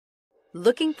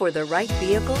Looking for the right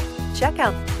vehicle? Check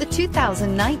out the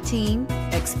 2019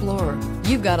 Explorer.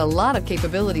 You've got a lot of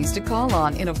capabilities to call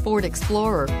on in a Ford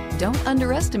Explorer. Don't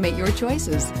underestimate your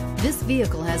choices. This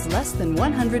vehicle has less than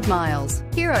 100 miles.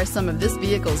 Here are some of this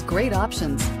vehicle's great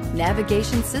options: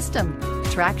 navigation system,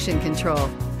 traction control,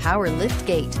 power lift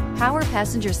gate, power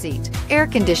passenger seat, air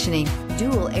conditioning,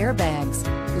 dual airbags,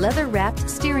 leather-wrapped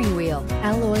steering wheel,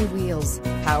 alloy wheels,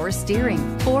 power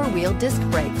steering, four-wheel disc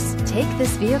brakes. Take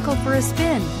this vehicle for a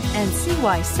spin and see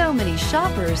why so many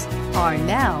shoppers are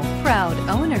now proud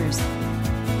owners.